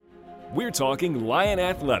We're talking Lion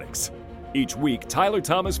Athletics. Each week, Tyler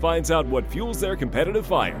Thomas finds out what fuels their competitive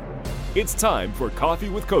fire. It's time for Coffee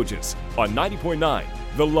with Coaches on 90.9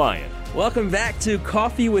 The Lion. Welcome back to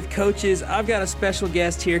Coffee with Coaches. I've got a special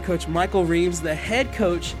guest here, Coach Michael Rheams, the head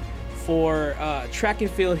coach for track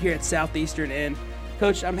and field here at Southeastern. And,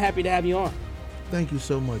 Coach, I'm happy to have you on. Thank you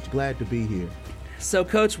so much. Glad to be here. So,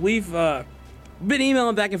 Coach, we've been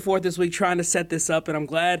emailing back and forth this week trying to set this up, and I'm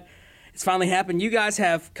glad it's finally happened. You guys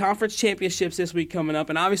have conference championships this week coming up,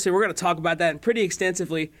 and obviously we're going to talk about that pretty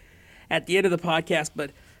extensively at the end of the podcast.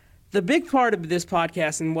 But the big part of this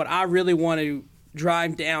podcast and what I really want to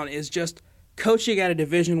drive down is just coaching at a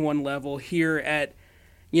Division I level here at,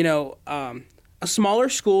 a smaller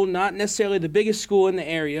school, not necessarily the biggest school in the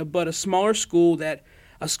area, but a smaller school that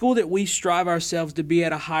we strive ourselves to be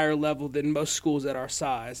at a higher level than most schools at our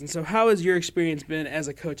size. And so how has your experience been as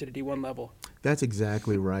a coach at a D1 level? That's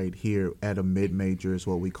exactly right. Here at a mid-major is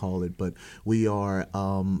what we call it, but we are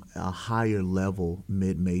a higher level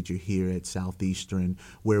mid-major here at Southeastern,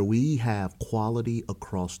 where we have quality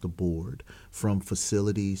across the board, from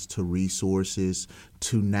facilities to resources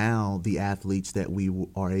to now the athletes that we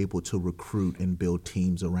are able to recruit and build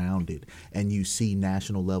teams around it. And you see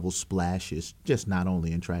national level splashes, just not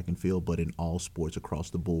only in track and field, but in all sports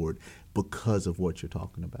across the board, because of what you're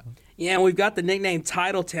talking about. Yeah, and we've got the nickname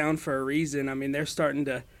Titletown for a reason. I mean, they're starting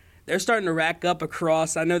to rack up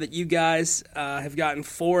across. I know that you guys have gotten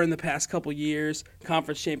 4 in the past couple years,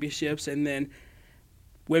 conference championships, and then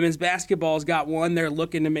women's basketball's got 1. They're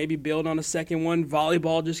looking to maybe build on a second one.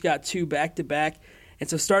 Volleyball just got 2 back-to-back. And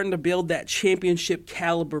so starting to build that championship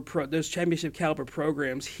caliber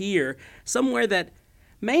programs here, somewhere that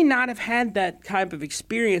may not have had that type of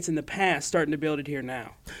experience in the past, starting to build it here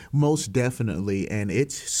now. Most definitely, and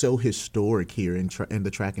it's so historic here in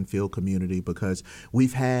the track and field community, because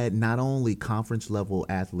we've had not only conference-level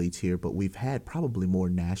athletes here, but we've had probably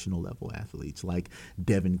more national-level athletes, like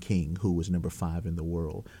Devin King, who was number 5 in the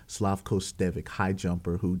world, Slavko Stevic, high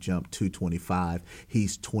jumper, who jumped 225.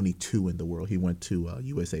 He's 22 in the world. He went to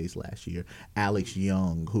USA's last year. Alex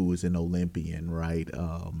Young, who was an Olympian, right?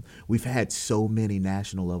 We've had so many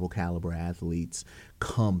national-level caliber athletes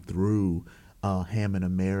come through Hammond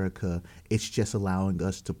America. It's just allowing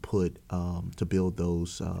us to build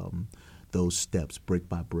those steps brick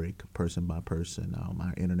by brick, person by person.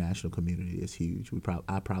 Our international community is huge.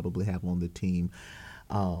 I probably have on the team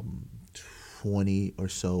 20 or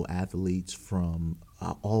so athletes from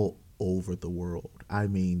all over the world. I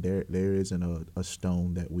mean, there isn't a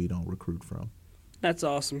stone that we don't recruit from. That's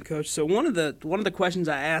awesome, Coach. So one of the questions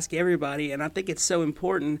I ask everybody, and I think it's so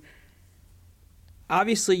important.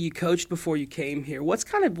 Obviously, you coached before you came here. What's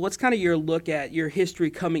kind of your look at your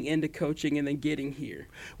history coming into coaching and then getting here?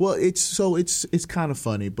 Well, it's kind of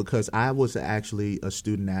funny, because I was actually a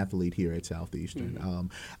student athlete here at Southeastern. Mm-hmm.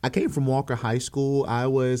 I came from Walker High School. I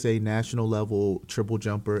was a national level triple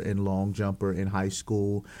jumper and long jumper in high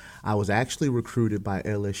school. I was actually recruited by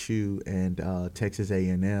LSU and Texas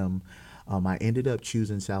A&M. I ended up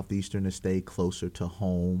choosing Southeastern to stay closer to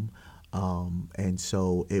home. And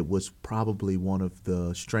so it was probably one of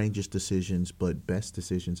the strangest decisions, but best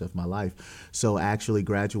decisions of my life. So actually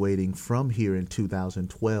graduating from here in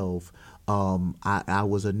 2012, I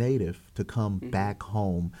was a native to come back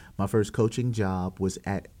home. My first coaching job was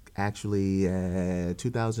at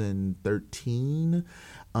 2013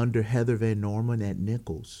 under Heather Van Norman at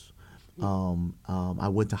Nichols. I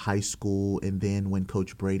went to high school, and then when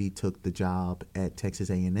Coach Brady took the job at Texas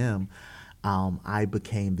A&M, I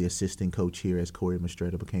became the assistant coach here as Corey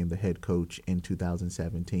Mastretta became the head coach in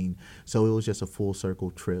 2017. So it was just a full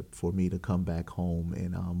circle trip for me to come back home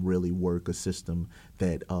and really work a system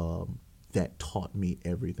that taught me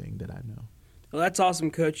everything that I know. Well, that's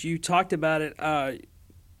awesome, Coach. You talked about it.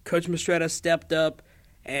 Coach Mastretta stepped up,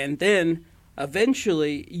 and then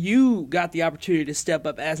eventually you got the opportunity to step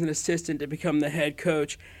up as an assistant to become the head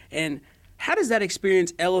coach. And how does that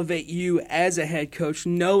experience elevate you as a head coach,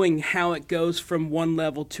 knowing how it goes from one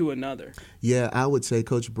level to another? Yeah, I would say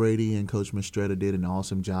Coach Brady and Coach Mastretta did an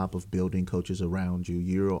awesome job of building coaches around you.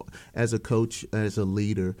 You're, as a coach, as a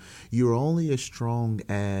leader, you're only as strong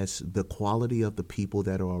as the quality of the people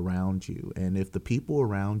that are around you. And if the people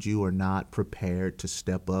around you are not prepared to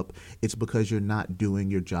step up, it's because you're not doing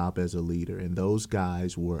your job as a leader. And those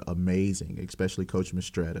guys were amazing, especially Coach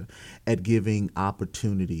Mastretta, at giving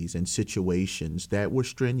opportunities and situations that were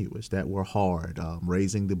strenuous, that were hard,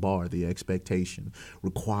 raising the bar, the expectation,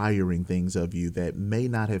 requiring things of you that may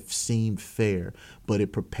not have seemed fair, but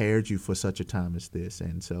it prepared you for such a time as this.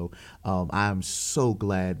 And so I'm so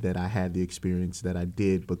glad that I had the experience that I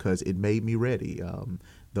did, because it made me ready.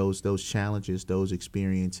 Those challenges, those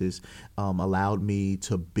experiences allowed me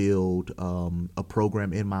to build a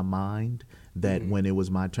program in my mind that when it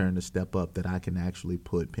was my turn to step up, that I can actually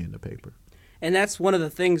put pen to paper. And that's one of the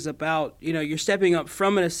things about, you're stepping up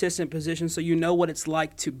from an assistant position, so you know what it's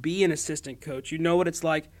like to be an assistant coach. You know what it's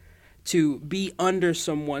like to be under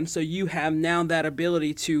someone, so you have now that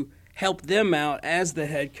ability to help them out as the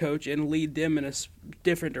head coach and lead them in a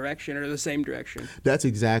different direction or the same direction. That's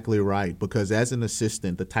exactly right, because as an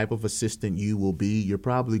assistant, the type of assistant you will be, you're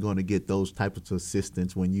probably going to get those types of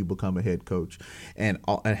assistants when you become a head coach. And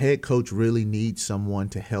a head coach really needs someone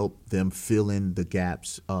to help them fill in the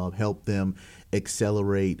gaps, help them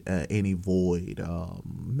accelerate any void,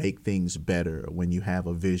 make things better when you have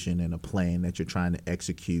a vision and a plan that you're trying to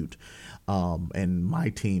execute. And my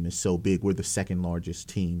team is so big. We're the second largest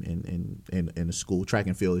team in the school. Track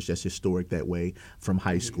and field is just historic that way from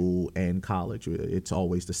high school and college. It's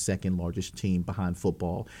always the second largest team behind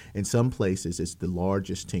football. In some places, it's the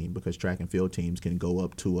largest team because track and field teams can go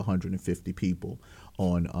up to 150 people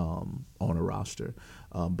on a roster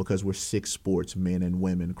because we're 6 sports, men and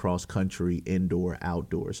women, cross country, indoor,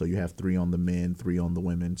 outdoor. So you have 3 on the men, 3 on the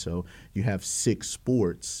women. So you have 6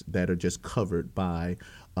 sports that are just covered by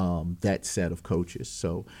that set of coaches.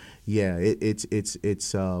 So yeah,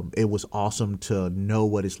 it was awesome to know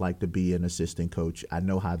what it's like to be an assistant coach. I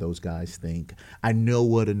know how those guys think. I know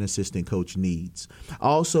what an assistant coach needs. I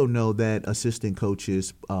also know that assistant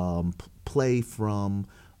coaches play from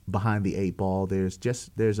behind the 8 ball. There's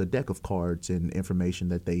a deck of cards and information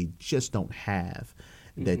that they just don't have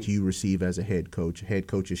that you receive as a head coach. Head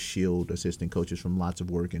coaches shield assistant coaches from lots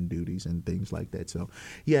of work and duties and things like that. So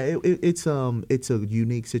yeah, it's a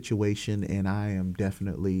unique situation, and I am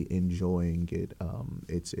definitely enjoying it.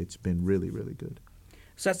 It's been really, really good.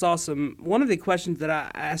 So that's awesome. One of the questions that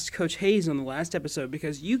I asked Coach Hayes on the last episode,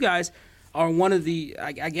 because you guys are one of the,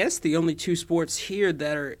 I guess, the only 2 sports here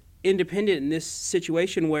that are independent in this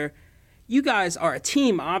situation where you guys are a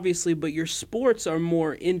team, obviously, but your sports are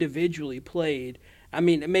more individually played. I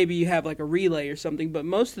mean, maybe you have like a relay or something, but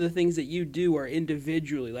most of the things that you do are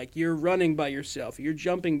individually. Like you're running by yourself, you're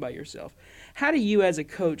jumping by yourself. How do you as a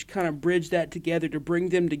coach kind of bridge that together to bring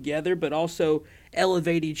them together, but also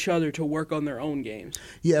elevate each other to work on their own games?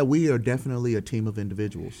 Yeah, we are definitely a team of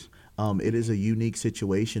individuals. It is a unique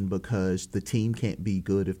situation because the team can't be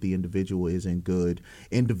good if the individual isn't good.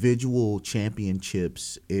 Individual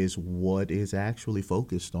championships is what is actually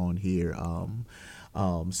focused on here.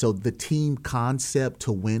 So the team concept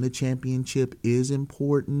to win a championship is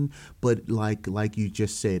important, but like you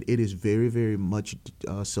just said, it is very, very much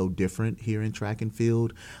so different here in track and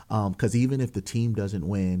field. Because even if the team doesn't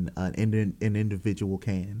win, an individual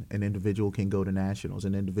can. An individual can go to nationals.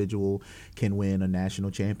 An individual can win a national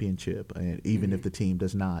championship, even if the team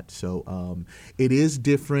does not. So it is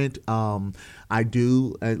different. I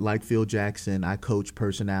do, like Phil Jackson, I coach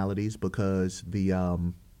personalities because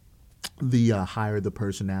the higher the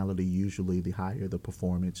personality, usually the higher the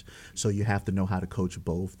performance. So you have to know how to coach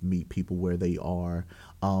both, meet people where they are.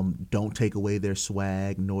 Don't take away their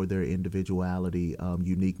swag nor their individuality,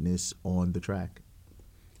 uniqueness on the track.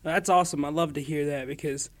 That's awesome. I love to hear that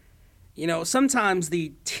because, sometimes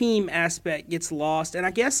the team aspect gets lost. And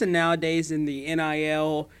I guess nowadays in the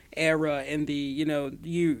NIL era and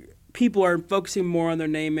people are focusing more on their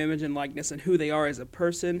name, image, and likeness and who they are as a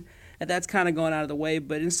person. And that's kind of going out of the way.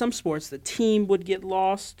 But in some sports, the team would get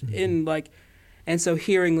lost and so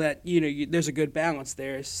hearing that, there's a good balance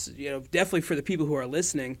there is, definitely for the people who are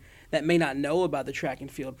listening that may not know about the track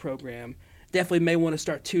and field program, definitely may want to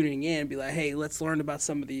start tuning in and be like, hey, let's learn about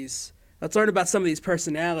some of these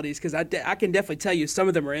personalities because I can definitely tell you some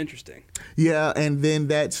of them are interesting. Yeah, and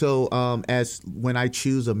then as when I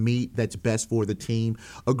choose a meet that's best for the team,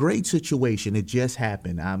 a great situation, it just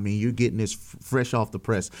happened. I mean, you're getting this fresh off the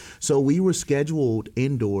press. So we were scheduled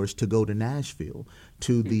indoors to go to Nashville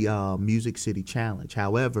to the Music City Challenge.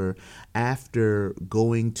 However, after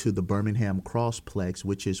going to the Birmingham Crossplex,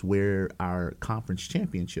 which is where our conference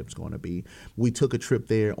championship's going to be, we took a trip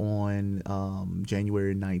there on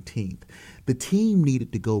January 19th. The team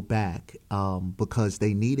needed to go back because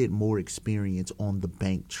they needed more experience on the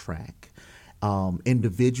bank track.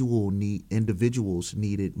 Individuals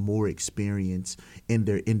needed more experience in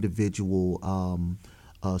their individual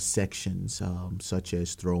sections, such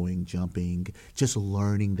as throwing, jumping, just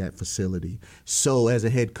learning that facility. So as a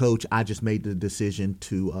head coach, I just made the decision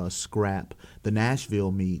to scrap the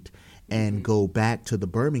Nashville meet and go back to the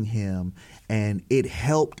Birmingham, and it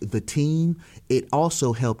helped the team. It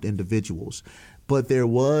also helped individuals. But there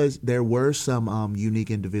were some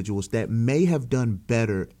unique individuals that may have done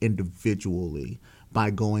better individually, by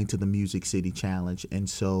going to the Music City Challenge. And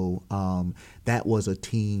so that was a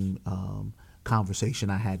team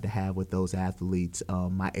conversation I had to have with those athletes,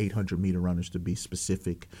 my 800-meter runners to be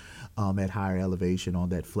specific, at higher elevation on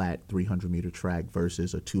that flat 300-meter track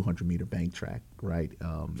versus a 200-meter bank track, right?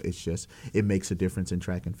 It makes a difference in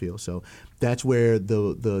track and field. So that's where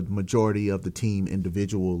the majority of the team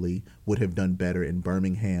individually would have done better in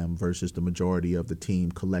Birmingham versus the majority of the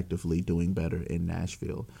team collectively doing better in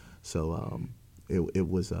Nashville. So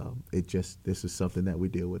this is something that we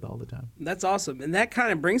deal with all the time. That's awesome. And that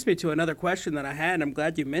kind of brings me to another question that I had, and I'm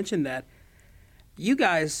glad you mentioned that. You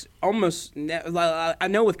guys I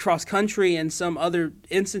know with cross country and some other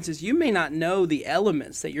instances, you may not know the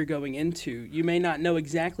elements that you're going into. You may not know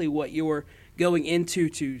exactly what you're going into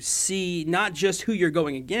to see, not just who you're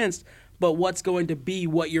going against, but what's going to be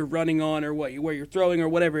what you're running on or where you're throwing or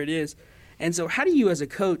whatever it is. And so how do you as a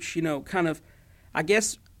coach, kind of, I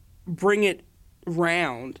guess, bring it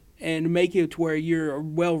round and make it to where you're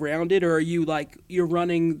well-rounded, or are you like you're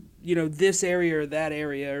running this area or that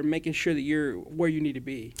area, or making sure that you're where you need to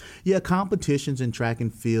be? Yeah, competitions in track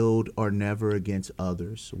and field are never against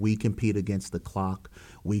others. We compete against the clock.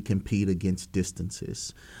 We compete against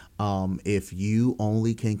distances. If you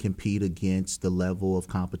only can compete against the level of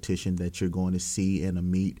competition that you're going to see in a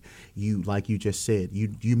meet, like you just said,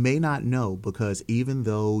 you may not know, because even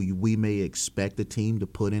though we may expect a team to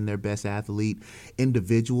put in their best athlete,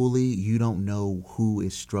 individually, you don't know who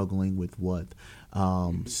is struggling with what.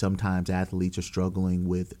 Sometimes athletes are struggling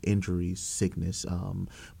with injuries, sickness,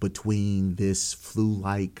 between this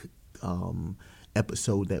flu-like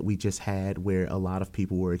episode that we just had where a lot of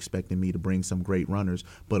people were expecting me to bring some great runners,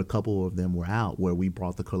 but a couple of them were out, where we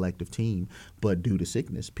brought the collective team, but due to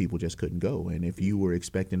sickness, people just couldn't go. And if you were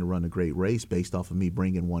expecting to run a great race based off of me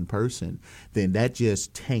bringing one person, then that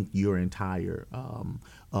just tanked your entire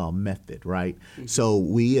method, right? Mm-hmm. So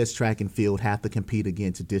we as track and field have to compete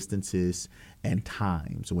against distances and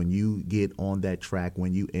times. When you get on that track,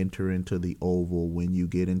 when you enter into the oval, when you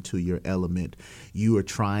get into your element, you are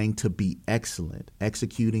trying to be excellent,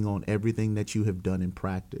 executing on everything that you have done in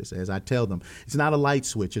practice. As I tell them, it's not a light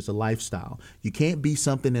switch, it's a lifestyle. You can't be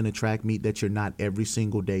something in a track meet that you're not every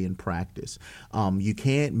single day in practice. You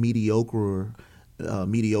can't mediocrely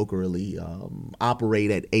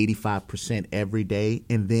operate at 85% every day,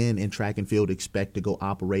 and then in track and field expect to go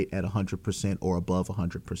operate at 100% or above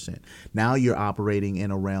 100%. Now you're operating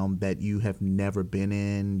in a realm that you have never been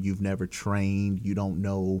in, you've never trained, you don't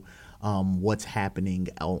know what's happening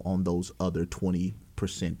on those other 20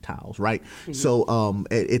 percentiles, right? Mm-hmm. So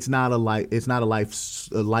it's not a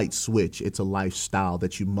light switch. It's a lifestyle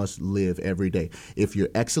that you must live every day. If you're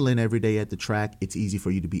excellent every day at the track, it's easy for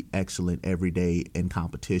you to be excellent every day in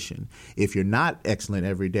competition. If you're not excellent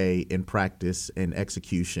every day in practice and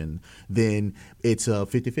execution, then it's a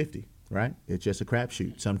 50-50, right? It's just a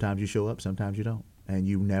crapshoot. Sometimes you show up, sometimes you don't, and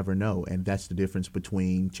you never know. And that's the difference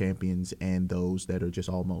between champions and those that are just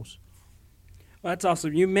almost. Well, that's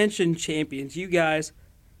awesome. You mentioned champions. You guys,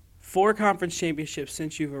 4 conference championships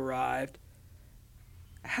since you've arrived.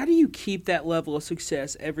 How do you keep that level of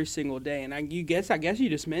success every single day? And I guess you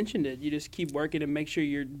just mentioned it. You just keep working and make sure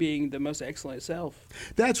you're being the most excellent self.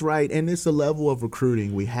 That's right, and it's the level of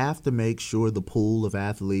recruiting. We have to make sure the pool of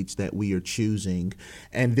athletes that we are choosing,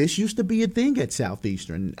 and this used to be a thing at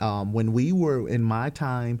Southeastern. When we were in my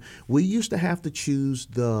time, we used to have to choose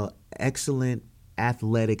the excellent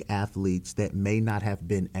athletic athletes that may not have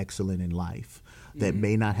been excellent in life, that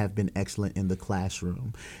may not have been excellent in the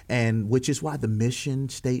classroom, and which is why the mission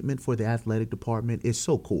statement for the athletic department is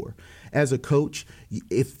so core. As a coach,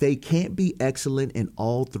 if they can't be excellent in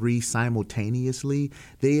all 3 simultaneously,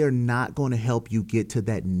 they are not going to help you get to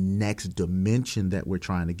that next dimension that we're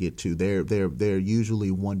trying to get to. They're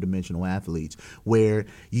usually one-dimensional athletes where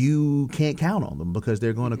you can't count on them because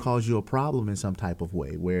they're going to cause you a problem in some type of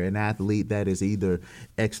way, where an athlete that is either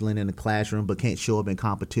excellent in the classroom but can't show up in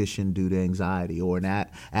competition due to anxiety, or an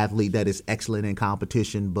athlete that is excellent in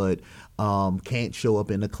competition but can't show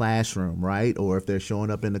up in the classroom, right? Or if they're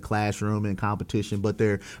showing up in the classroom in competition but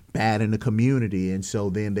they're bad in the community, and so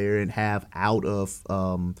then they're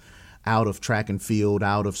out of track and field,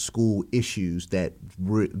 out of school issues that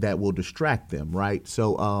will distract them, right?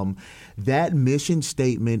 So that mission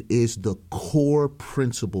statement is the core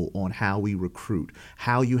principle on how we recruit,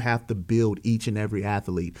 how you have to build each and every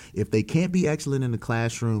athlete. If they can't be excellent in the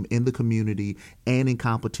classroom, in the community, and in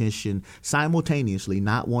competition simultaneously,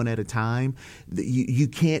 not one at a time, you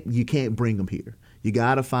can't bring them here. You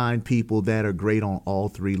got to find people that are great on all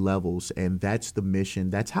 3 levels, and that's the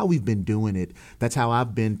mission. That's how we've been doing it. That's how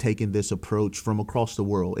I've been taking this approach from across the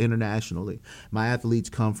world, internationally. My athletes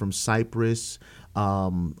come from Cyprus,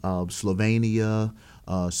 Slovenia,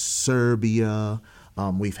 Serbia.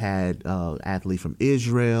 We've had athletes from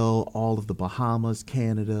Israel, all of the Bahamas,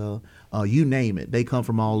 Canada, you name it. They come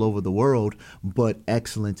from all over the world, but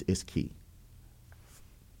excellence is key.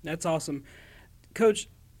 That's awesome. Coach,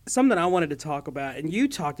 something I wanted to talk about, and you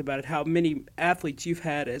talked about it, how many athletes you've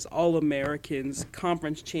had as All-Americans,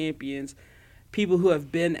 conference champions, people who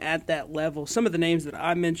have been at that level. Some of the names that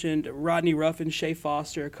I mentioned, Rodney Ruffin, Shea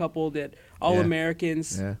Foster, a couple that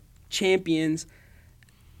All-Americans, champions.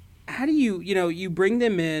 How do you bring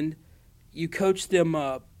them in, you coach them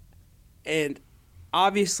up, and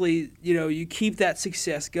obviously, you keep that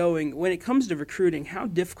success going. When it comes to recruiting, how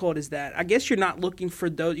difficult is that? I guess you're not looking for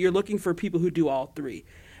those, you're looking for people who do all three.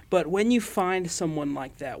 But when you find someone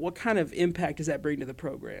like that, what kind of impact does that bring to the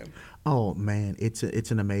program? Oh, man, it's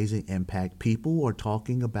an amazing impact. People are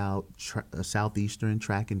talking about Southeastern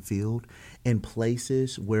track and field in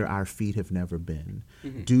places where our feet have never been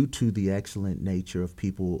due to the excellent nature of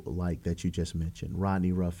people like that you just mentioned,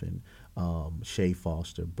 Rodney Ruffin, Shea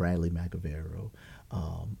Foster, Bradley McAvero,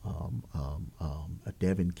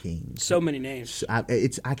 Devin King. So many names. I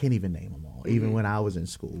can't even name them all. Even when I was in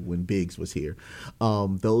school, when Biggs was here,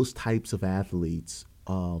 those types of athletes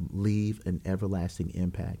leave an everlasting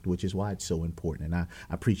impact, which is why it's so important. And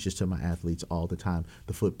I preach this to my athletes all the time,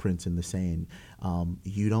 the footprints in the sand.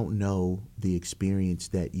 You don't know the experience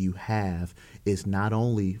that you have is not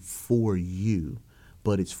only for you,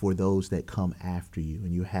 but it's for those that come after you.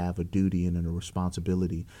 And you have a duty and a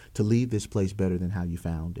responsibility to leave this place better than how you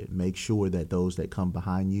found it. Make sure that those that come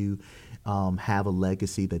behind you have a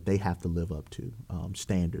legacy that they have to live up to,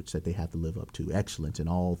 standards that they have to live up to, excellence in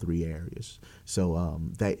all three areas. So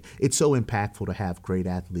that it's so impactful to have great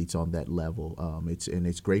athletes on that level.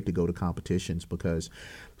 It's great to go to competitions because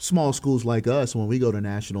small schools like us, when we go to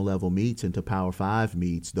national level meets and to Power 5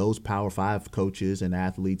 meets, those Power 5 coaches and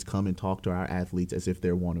athletes come and talk to our athletes as if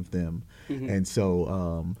they're one of them. And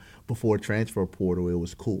so before transfer portal, it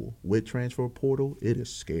was cool. With transfer portal, it is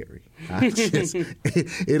scary.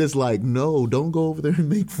 It is like, no, don't go over there and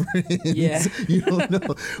make friends. Yeah. You don't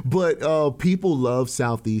know. But people love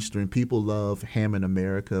Southeastern. People love Hammond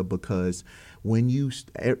America because when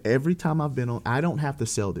every time I've been on, I don't have to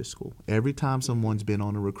sell this school. Every time someone's been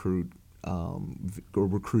on a recruiting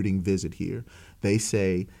visit here, they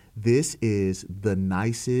say, this is the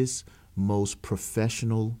nicest, most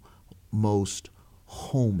professional, most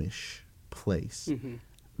home-ish place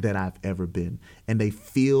that I've ever been. And they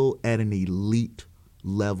feel at an elite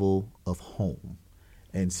level of home.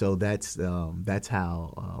 And so that's how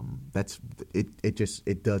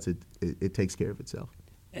it takes care of itself.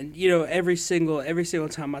 And every single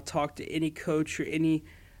time I talk to any coach or any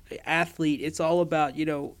athlete, it's all about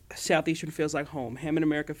Southeastern feels like home, Hammond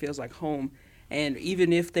America feels like home, and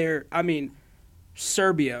even if they're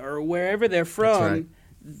Serbia or wherever they're from, right.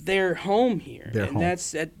 They're home here. They're and home.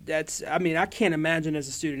 that's I can't imagine as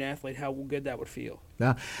a student athlete how good that would feel.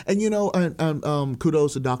 Yeah, and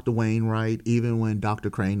kudos to Dr. Wainwright, even when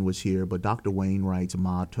Dr. Crane was here, but Dr. Wainwright's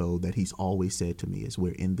motto that he's always said to me is,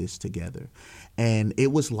 we're in this together. And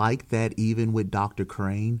it was like that even with Dr.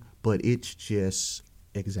 Crane, but it's just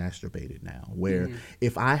exacerbated now, where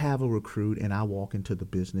if I have a recruit and I walk into the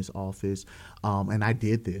business office, and I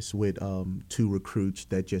did this with two recruits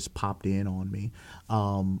that just popped in on me,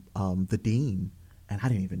 the dean, and I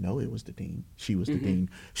didn't even know it was the dean. She was the dean.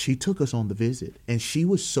 She took us on the visit, and she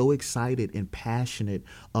was so excited and passionate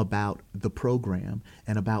about the program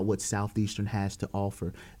and about what Southeastern has to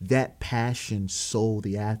offer. That passion sold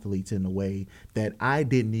the athletes in a way that I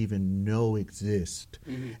didn't even know exist.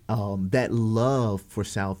 That love for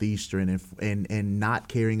Southeastern and not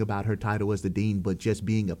caring about her title as the dean, but just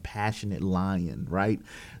being a passionate lion, right?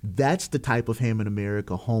 That's the type of Hammond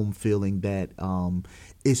America home feeling that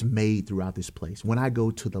is made throughout this place. When I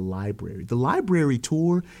go to the library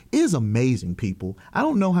tour is amazing, people. I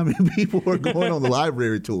don't know how many people are going on the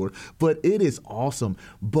library tour, but it is awesome.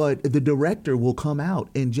 But the director will come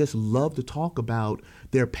out and just love to talk about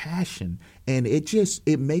their passion. And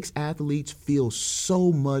it makes athletes feel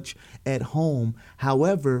so much at home.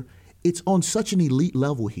 However, it's on such an elite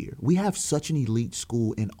level here. We have such an elite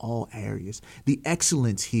school in all areas. The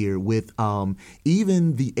excellence here with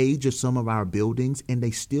even the age of some of our buildings, and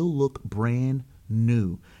they still look brand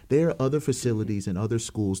new. There are other facilities and other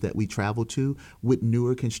schools that we travel to with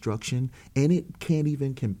newer construction, and it can't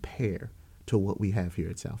even compare to what we have here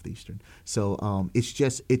at Southeastern. So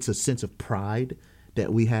it's a sense of pride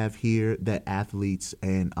that we have here that athletes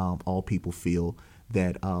and all people feel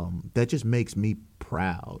that just makes me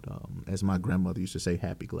proud. As my grandmother used to say,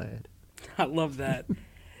 happy, glad. I love that.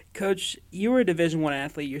 Coach, you were a Division I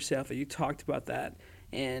athlete yourself, and you talked about that.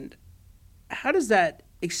 And how does that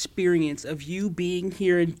experience of you being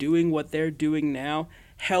here and doing what they're doing now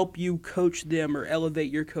help you coach them or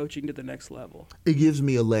elevate your coaching to the next level? It gives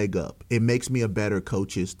me a leg up. It makes me a better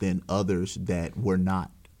coach than others that were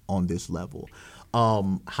not on this level.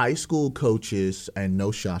 High school coaches, and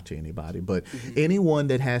no shot to anybody, but anyone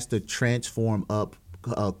that has to transform up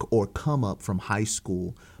or come up from high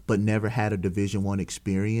school but never had a Division I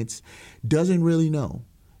experience doesn't really know.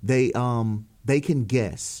 They can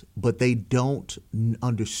guess, but they don't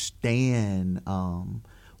understand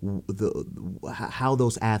how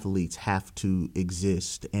those athletes have to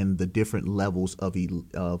exist and the different levels of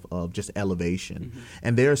just elevation.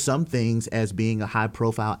 And there are some things as being a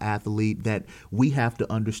high-profile athlete that we have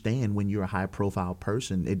to understand. When you're a high-profile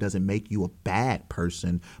person, it doesn't make you a bad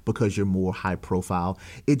person because you're more high-profile.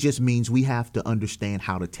 It just means we have to understand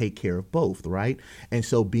how to take care of both, right? And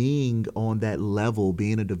so being on that level,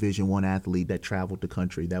 being a Division I athlete that traveled the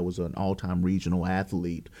country, that was an all-time regional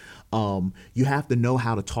athlete, you have to know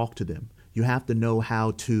how to talk to them. You have to know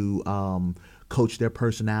how to coach their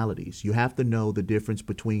personalities. You have to know the difference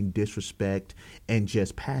between disrespect and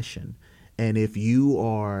just passion. And if you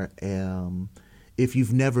are, if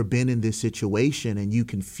you've never been in this situation and you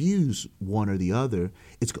confuse one or the other,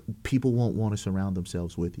 people won't want to surround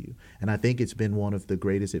themselves with you. And I think it's been one of the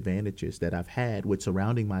greatest advantages that I've had with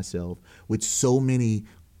surrounding myself with so many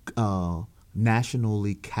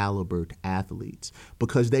nationally calibered athletes,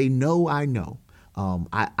 because they know I know.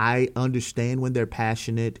 I understand when they're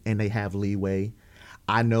passionate and they have leeway.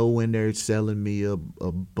 I know when they're selling me a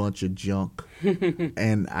bunch of junk,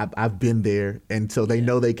 and I've been there, and so they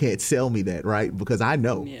know they can't sell me that, right? Because I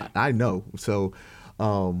know, I know. So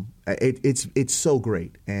it's so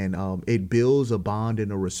great, and it builds a bond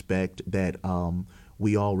and a respect that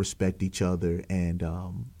we all respect each other and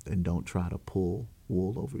don't try to pull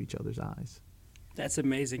wool over each other's eyes. That's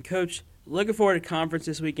amazing. Coach, looking forward to conference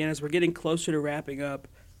this weekend as we're getting closer to wrapping up.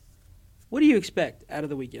 What do you expect out of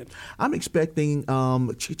the weekend? I'm expecting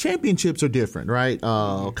championships are different, right?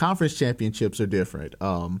 Conference championships are different.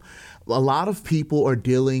 A lot of people are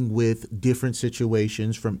dealing with different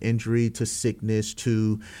situations, from injury to sickness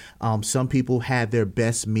to some people had their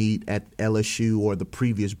best meet at LSU or the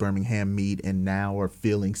previous Birmingham meet and now are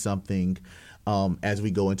feeling something as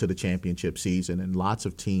we go into the championship season. And lots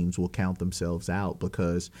of teams will count themselves out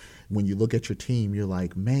because when you look at your team, you're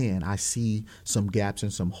like, man, I see some gaps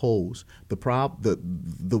and some holes.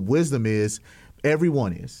 The wisdom is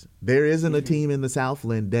everyone is. There isn't a team in the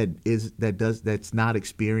Southland that's not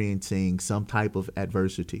experiencing some type of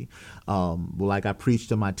adversity. Like I preach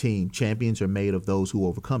to my team, champions are made of those who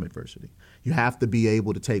overcome adversity. You have to be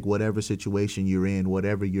able to take whatever situation you're in,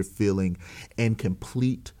 whatever you're feeling, and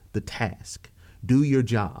complete the task. Do your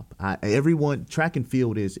job. Everyone, track and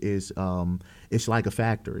field is it's like a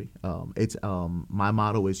factory. My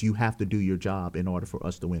motto is you have to do your job in order for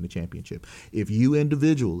us to win the championship. If you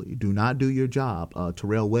individually do not do your job,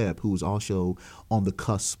 Terrell Webb, who is also on the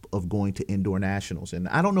cusp of going to indoor nationals, and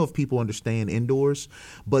I don't know if people understand indoors,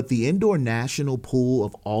 but the indoor national pool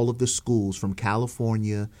of all of the schools from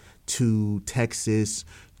California to Texas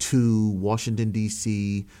to Washington,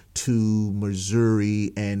 D.C., to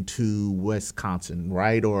Missouri, and to Wisconsin,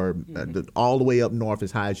 right? Or all the way up north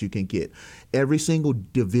as high as you can get. Every single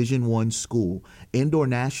Division I school, indoor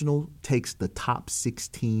national takes the top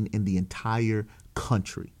 16 in the entire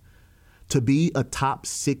country. To be a top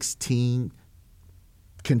 16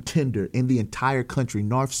 contender in the entire country,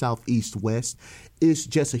 north, south, east, west, is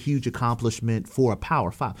just a huge accomplishment for a Power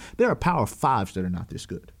Five. There are Power Fives that are not this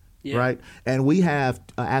good. Yeah. Right. And we have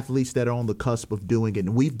athletes that are on the cusp of doing it.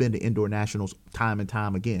 And we've been to indoor nationals time and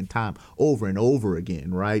time again, time over and over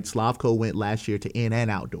again. Right. Slavko went last year to in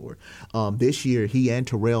and outdoor. This year, he and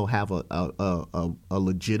Terrell have a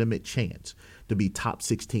legitimate chance to be top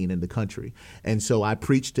 16 in the country. And so I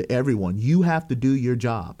preach to everyone, you have to do your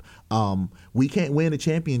job. We can't win a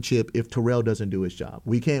championship if Terrell doesn't do his job.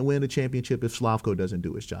 We can't win a championship if Slavko doesn't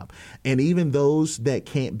do his job. And even those that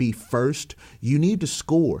can't be first, you need to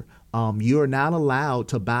score. You're not allowed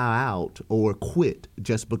to bow out or quit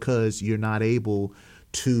just because you're not able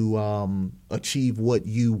to achieve what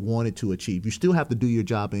you wanted to achieve. You still have to do your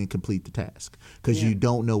job and complete the task because you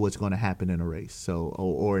don't know what's going to happen in a race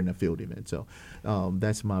or in a field event. So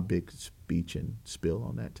that's my big speech and spill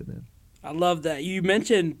on that to them. I love that. You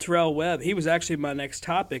mentioned Terrell Webb. He was actually my next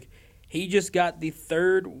topic. He just got the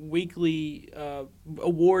third weekly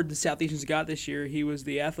award the Southeasterns got this year. He was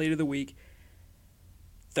the Athlete of the Week.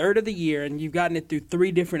 third of the year, and you've gotten it through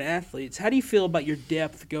 3 different athletes. How do you feel about your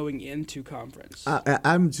depth going into conference?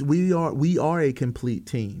 We are a complete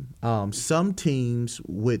team. Some teams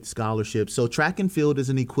with scholarships. So track and field is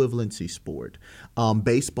an equivalency sport.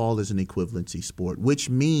 Baseball is an equivalency sport, which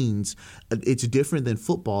means it's different than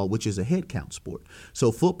football, which is a head count sport.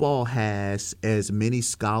 So football has as many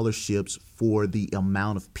scholarships for the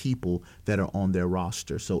amount of people that are on their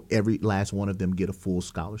roster. So every last one of them get a full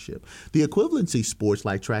scholarship. The equivalency sports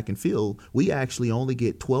like track and field, we actually only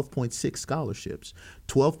get 12.6 scholarships.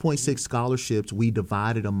 12.6 scholarships we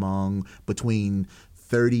divided among between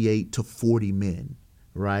 38 to 40 men.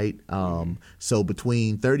 Right? So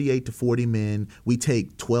between 38 to 40 men, we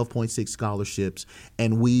take 12.6 scholarships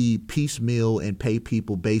and we piecemeal and pay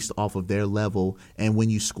people based off of their level. And when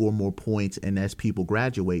you score more points and as people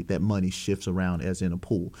graduate, that money shifts around as in a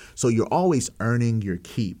pool. So you're always earning your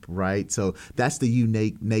keep, right? So that's the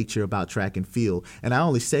unique nature about track and field. And I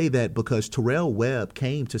only say that because Terrell Webb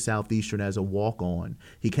came to Southeastern as a walk-on.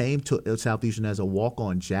 He came to Southeastern as a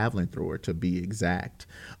walk-on javelin thrower, to be exact.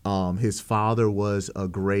 His father was a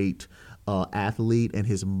great athlete, and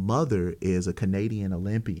his mother is a Canadian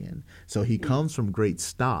Olympian. So he comes from great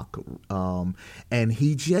stock, and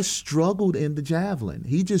he just struggled in the javelin.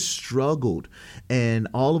 He just struggled, and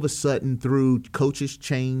all of a sudden, through coaches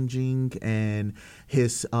changing and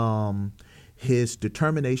his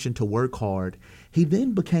determination to work hard, he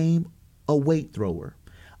then became a weight thrower.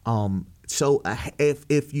 So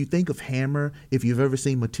if you think of Hammer, if you've ever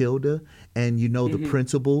seen Matilda and you know the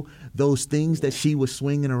principle, those things that she was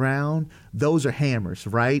swinging around, those are hammers,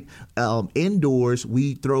 right? Indoors,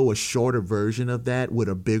 we throw a shorter version of that with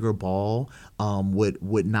a bigger ball,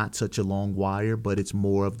 with not such a long wire, but it's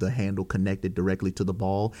more of the handle connected directly to the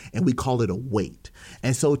ball, and we call it a weight.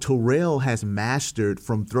 And so Terrell has mastered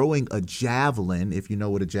from throwing a javelin, if you know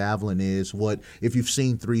what a javelin is, if you've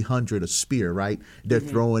seen 300, a spear, right? They're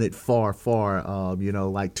throwing it far,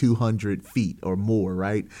 like 200 feet or more,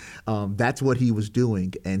 right? That's what he was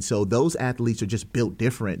doing. And so those athletes are just built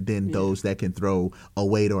different than those that can throw a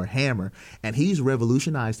weight or a hammer. And he's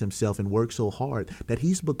revolutionized himself and worked so hard that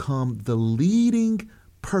he's become the leading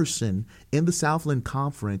person in the Southland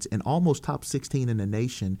Conference and almost top 16 in the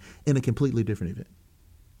nation in a completely different event.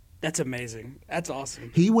 That's amazing. That's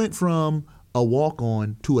awesome. He went from a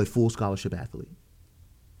walk-on to a full scholarship athlete.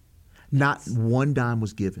 Not one dime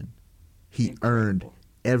was given. He earned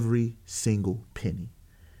every single penny.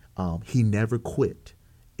 He never quit,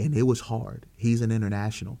 and it was hard. He's an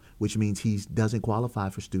international, which means he doesn't qualify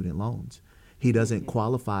for student loans. He doesn't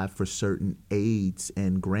qualify for certain aids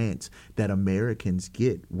and grants that Americans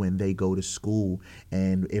get when they go to school.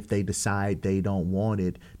 And if they decide they don't want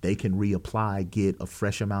it, they can reapply, get a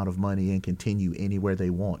fresh amount of money, and continue anywhere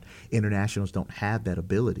they want. Internationals don't have that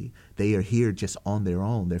ability. They are here just on their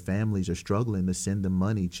own. Their families are struggling to send them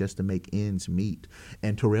money just to make ends meet.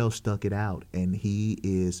 And Terrell stuck it out, and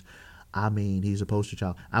he's a poster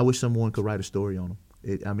child. I wish someone could write a story on him.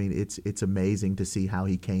 It's amazing to see how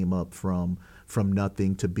he came up from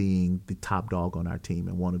nothing to being the top dog on our team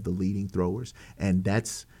and one of the leading throwers. And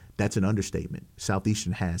that's an understatement.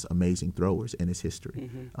 Southeastern has amazing throwers in its history,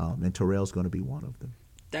 and Terrell's going to be one of them.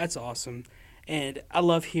 That's awesome. And I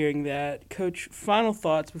love hearing that. Coach, final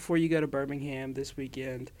thoughts before you go to Birmingham this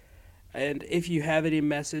weekend. And if you have any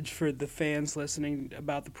message for the fans listening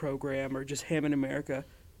about the program or just Ham in America,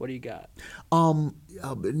 what do you got?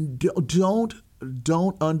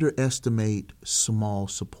 Don't underestimate small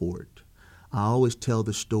support. I always tell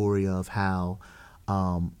the story of how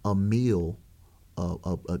a meal,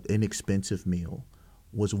 an inexpensive meal,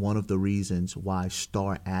 was one of the reasons why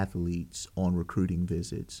star athletes on recruiting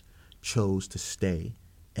visits chose to stay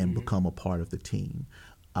and become a part of the team.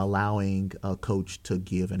 Allowing a coach to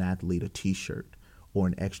give an athlete a T-shirt or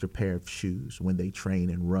an extra pair of shoes when they train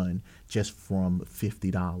and run just from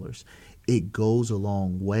 $50. It goes a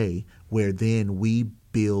long way where then we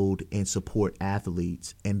build and support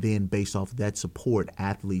athletes, and then based off that support,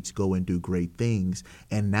 athletes go and do great things,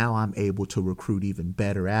 and now I'm able to recruit even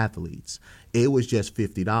better athletes. It was just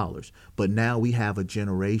 $50, but now we have a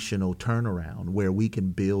generational turnaround where we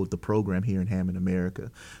can build the program here in Hammond,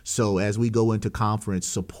 America. So as we go into conference,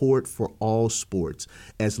 support for all sports,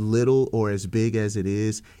 as little or as big as it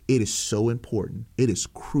is so important. It is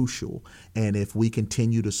crucial. And if we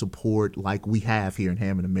continue to support like we have here in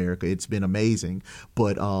Hammond, America, it's been amazing.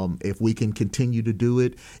 But if we can continue to do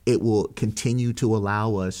it, it will continue to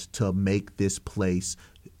allow us to make this place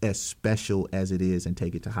as special as it is and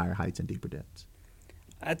take it to higher heights and deeper depths.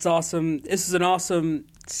 That's awesome. This is an awesome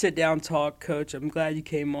sit-down talk, Coach. I'm glad you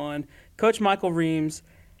came on. Coach Michael Rheams,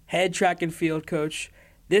 head track and field coach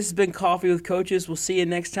This has been Coffee with Coaches. We'll see you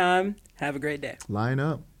next time. Have a great day. Line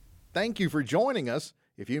up. Thank you for joining us.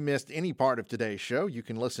 If you missed any part of today's show, you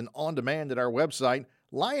can listen on demand at our website,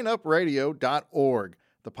 lionupradio.org.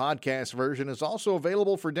 The podcast version is also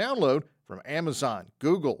available for download from Amazon,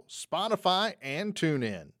 Google, Spotify, and TuneIn.